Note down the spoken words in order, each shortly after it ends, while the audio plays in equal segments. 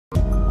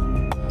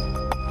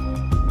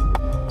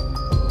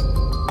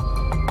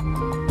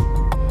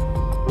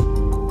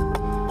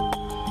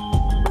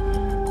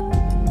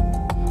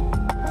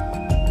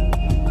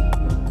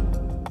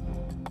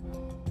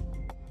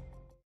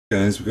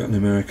guys, we've got an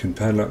American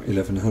padlock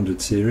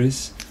 1100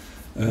 series.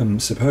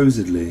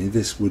 Supposedly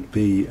this would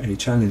be a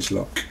challenge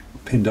lock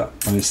pinned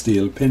up by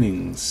Steel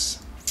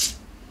Pinnings.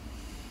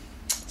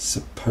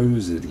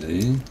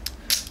 Supposedly,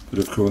 but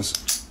of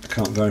course I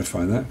can't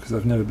verify that because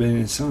I've never been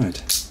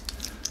inside.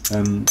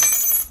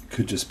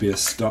 Could just be a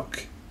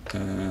stock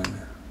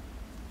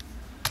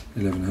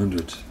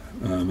 1100.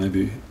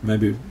 Maybe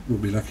we'll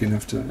be lucky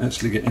enough to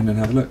actually get in and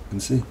have a look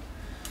and see.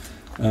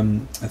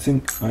 I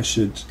think I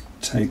should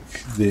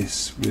take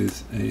this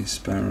with a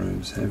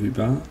Sparrows heavy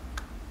bar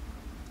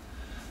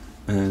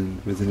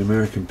and with an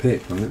American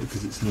pick on it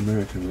because it's an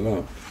American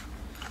lock.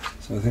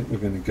 So I think we're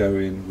going to go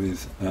in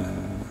with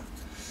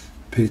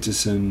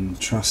Peterson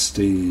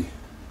trusty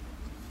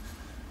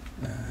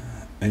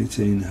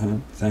 18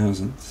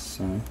 thousandths.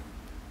 So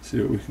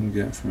see what we can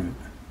get from it.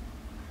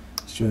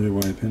 Straight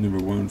away, pin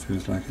number 1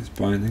 feels like it's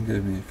binding.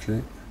 Gave me a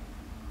click.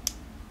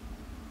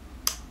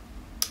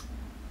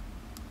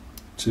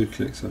 2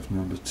 clicks off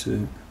number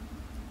 2.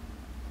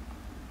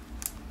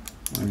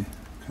 My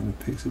kind of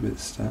pick's a bit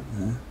stuck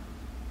there.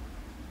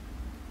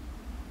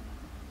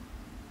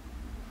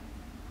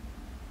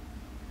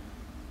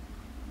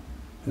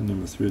 Pin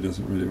number 3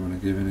 doesn't really want to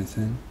give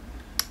anything.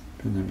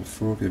 Pin number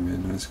 4 gave me a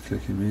nice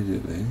click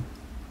immediately.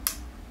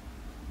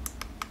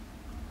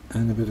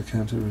 And a bit of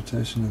counter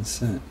rotation and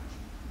set.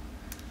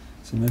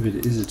 So maybe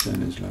it is a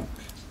challenge lock.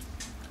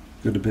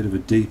 Got a bit of a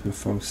deeper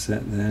false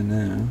set there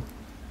now.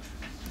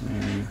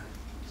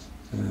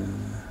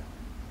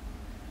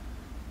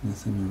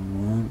 Nothing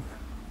on 1.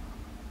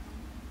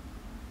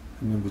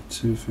 And number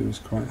 2 feels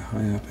quite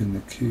high up in the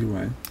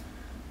keyway.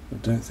 I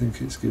don't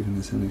think it's giving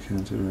us any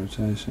counter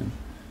rotation.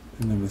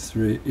 Pin number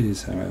 3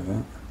 is,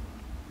 however.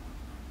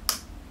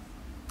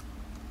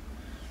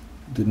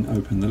 Didn't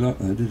open the lock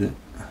though, did it?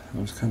 I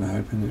was kind of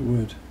hoping it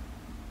would.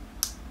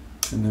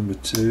 Pin number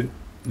 2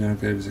 now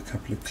gave us a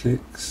couple of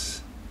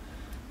clicks.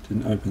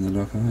 Didn't open the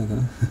lock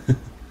either.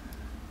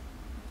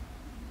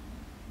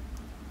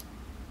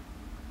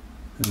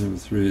 Pin number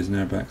 3 is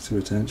now back to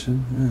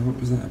attention. Oh, what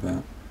was that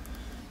about?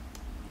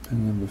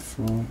 Pin number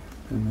 4,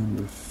 pin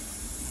number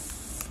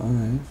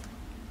 5.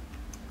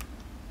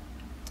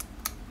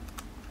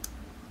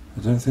 I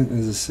don't think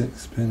there's a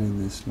 6th pin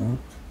in this lock.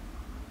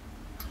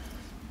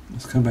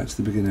 Let's come back to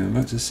the beginning. I'd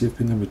like to see if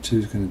pin number 2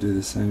 is going to do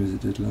the same as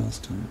it did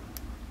last time.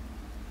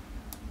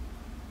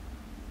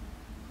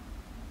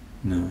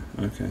 No,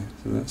 okay,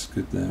 so that's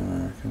good there,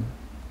 I reckon.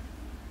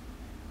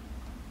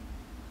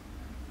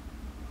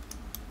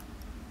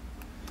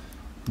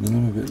 And then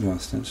I'm a bit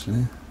lost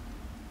actually.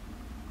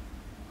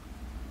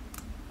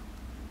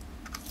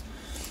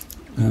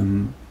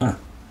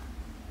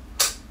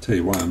 Tell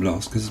you why I'm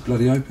lost, because it's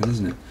bloody open,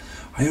 isn't it?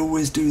 I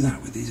always do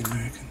that with these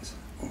Americans.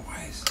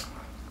 Always.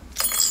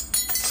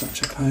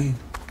 Such a pain.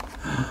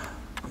 I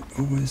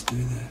always do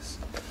this.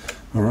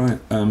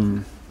 Alright,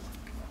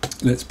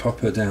 let's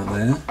pop her down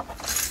there.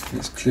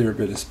 Let's clear a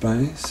bit of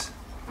space.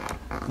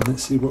 And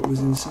let's see what was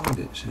inside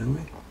it, shall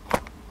we?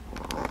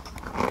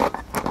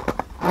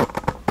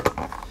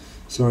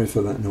 Sorry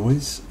for that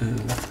noise.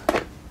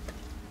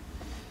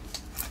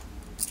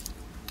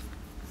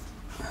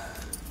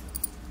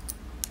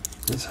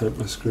 Let's hope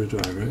my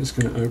screwdriver is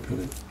going to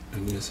open it,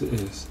 and yes it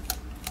is.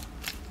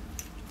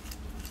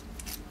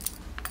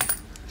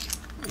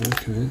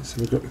 Okay,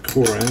 so we've got the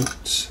core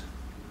out.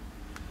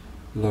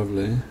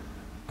 Lovely.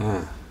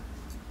 Let's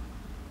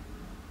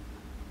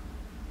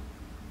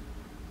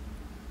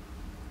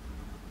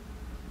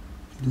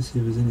see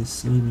if there's any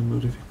sign of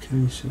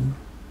modification.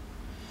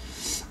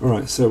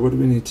 Alright, so what do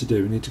we need to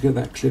do? We need to get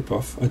that clip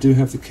off. I do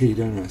have the key,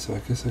 don't I? So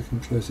I guess I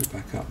can close it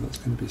back up. That's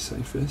going to be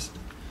safest.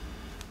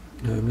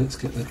 Let's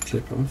get that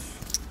clip off.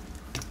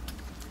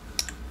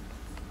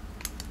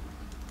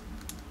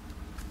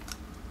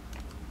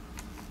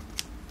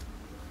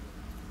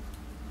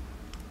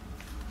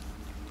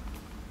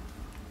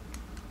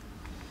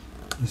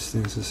 These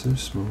things are so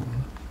small.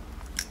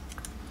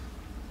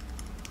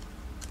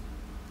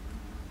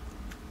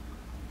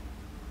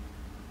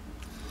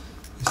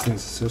 These things are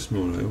so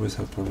small, I always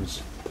have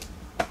problems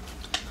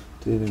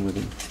dealing with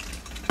them.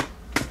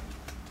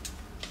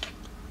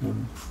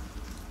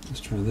 Let's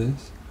try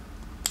this.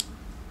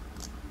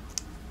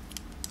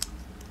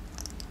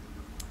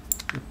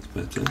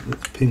 That's better.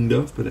 That's pinged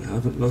off, but I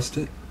haven't lost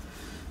it.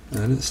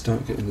 Let's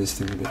start getting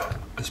this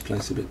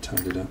place a bit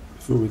tidied up.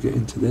 Before we get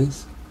into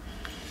this,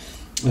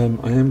 I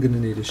am going to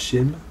need a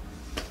shim.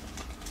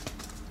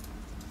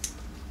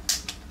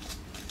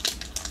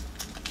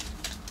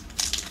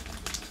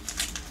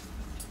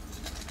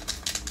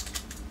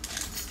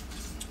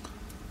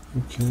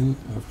 Okay,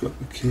 I've got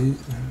the key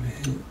over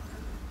here.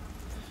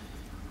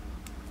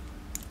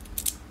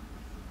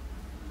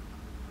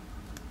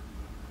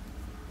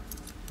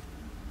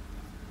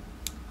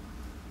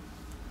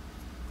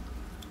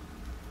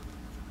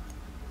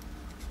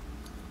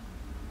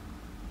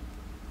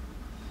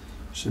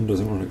 Shim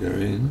doesn't want to go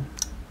in.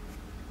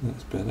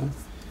 That's better.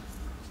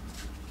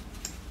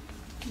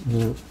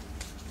 No.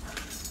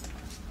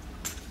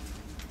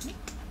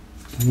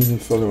 I'm going to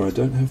follow. I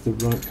don't have the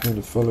right kind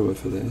of follower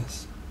for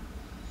this.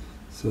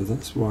 So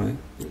that's why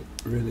we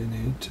really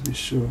need to be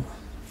sure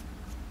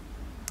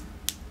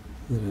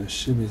that our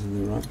shimmy's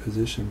in the right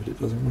position, but it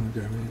doesn't want to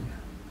go in.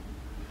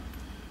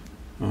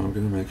 Oh, I'm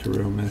going to make a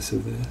real mess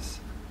of this.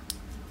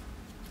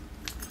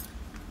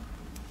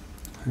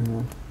 Hang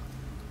on.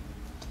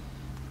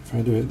 If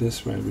I do it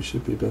this way, we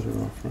should be better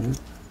off, right?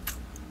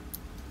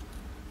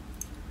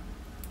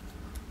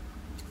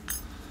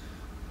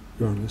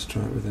 Go on, let's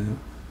try it without.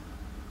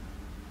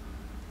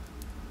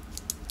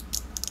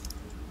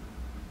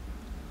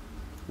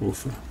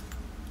 Woofer.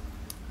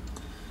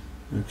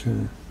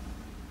 Okay.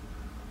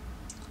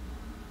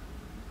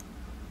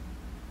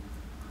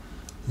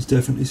 There's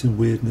definitely some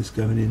weirdness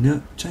going in.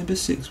 Now, chamber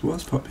 6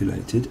 was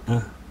populated.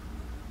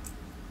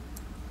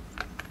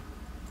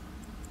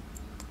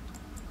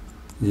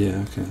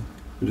 Yeah, okay.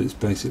 But it's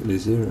basically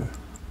 0.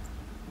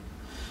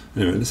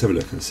 Anyway, let's have a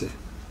look and see.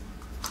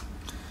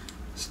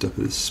 Stop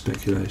this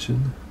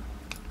speculation.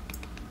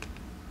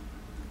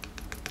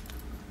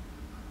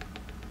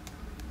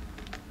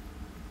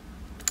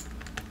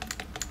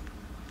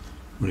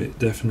 Well, it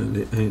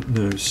definitely ain't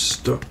no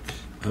stock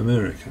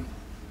American.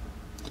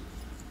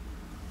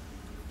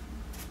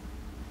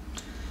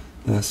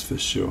 That's for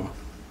sure.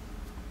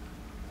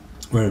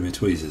 Where are my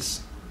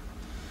tweezers?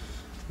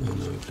 Oh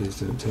no, please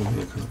don't tell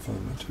me I can't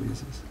find my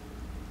tweezers.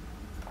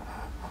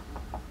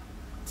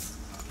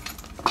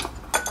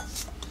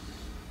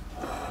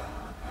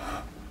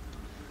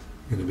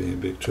 We're going to be in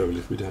big trouble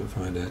if we don't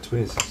find our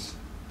tweezers.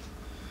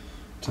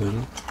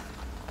 Tony,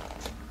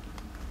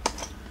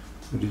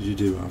 what did you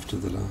do after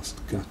the last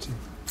gutting?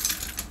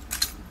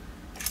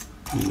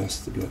 You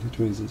lost the bloody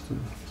tweezers,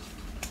 didn't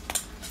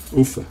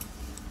you? Oofa.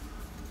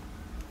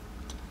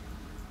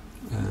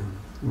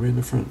 We're in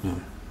the front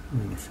now.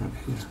 We're in the front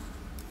here.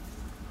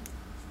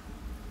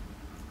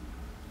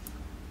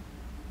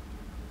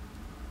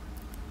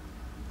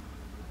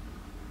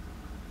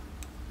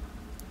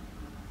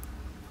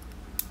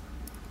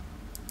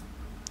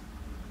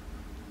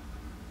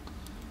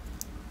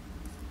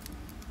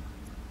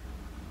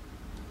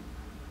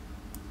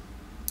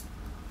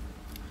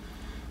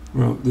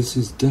 Well, this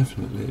is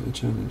definitely a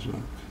challenge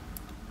lock.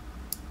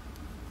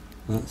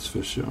 That's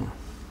for sure.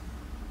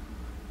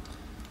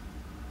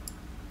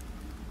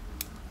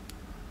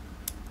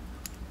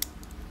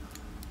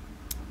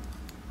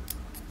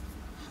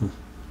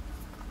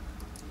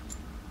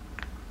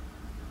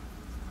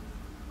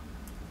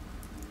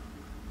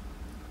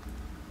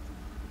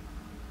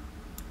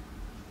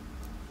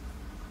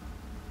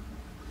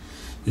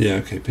 Yeah,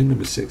 okay, pin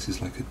number 6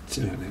 is like a...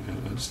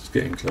 just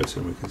getting closer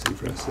and we can see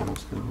for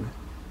ourselves, can't we?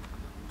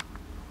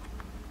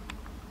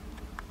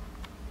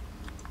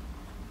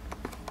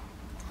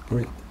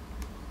 Great.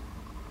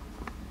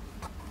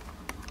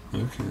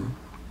 Okay.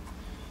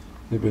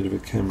 A bit of a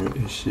camera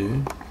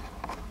issue.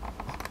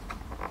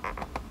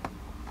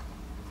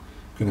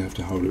 Gonna have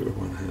to hold it with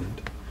one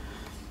hand.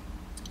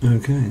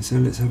 Okay, so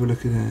let's have a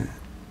look at our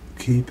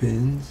key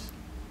pins.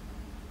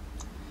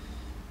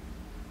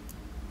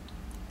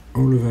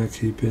 All of our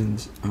key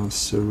pins are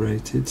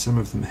serrated, some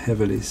of them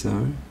heavily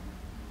so.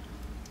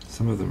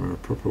 Some of them are a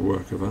proper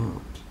work of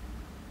art.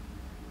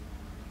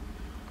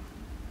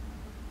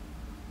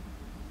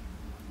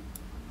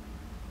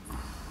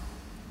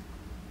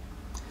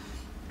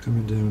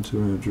 Coming down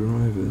to our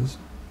drivers.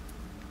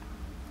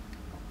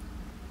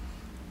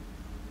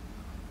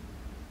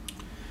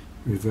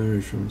 We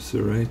vary from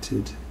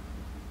serrated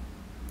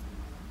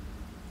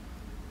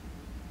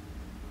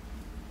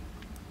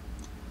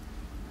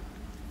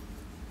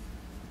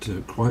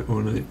to quite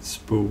ornate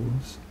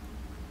spools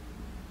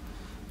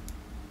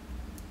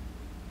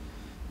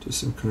to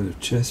some kind of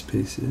chess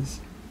pieces.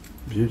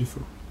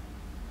 Beautiful.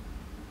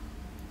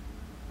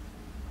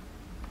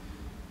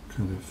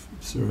 Kind of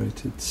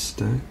serrated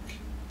stack.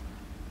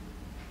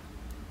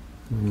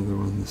 Another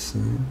one the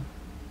same.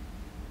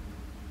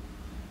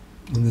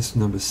 And this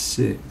number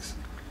 6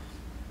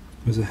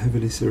 was a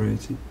heavily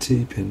serrated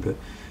T-pin, but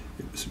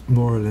it was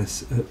more or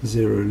less at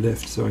 0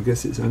 left, so I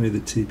guess it's only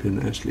the T-pin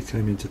that actually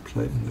came into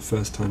play, and the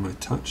first time I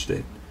touched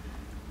it,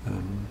 I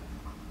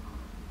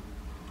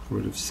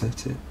would have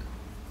set it.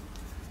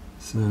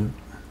 So,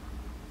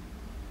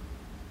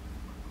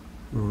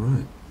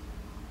 alright,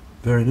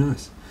 very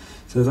nice.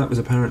 So that was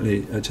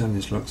apparently a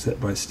challenge lock set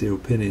by Steel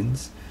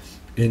Pinnings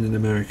in an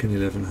American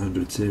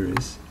 1100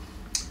 series.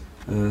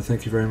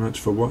 Thank you very much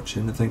for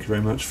watching, and thank you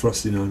very much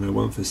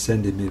Frosty901 for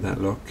sending me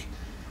that lock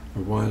a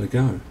while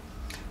ago.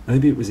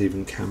 Maybe it was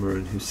even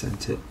Cameron who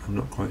sent it, I'm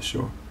not quite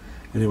sure.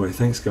 Anyway,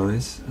 thanks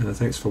guys,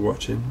 thanks for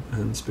watching,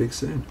 and speak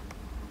soon.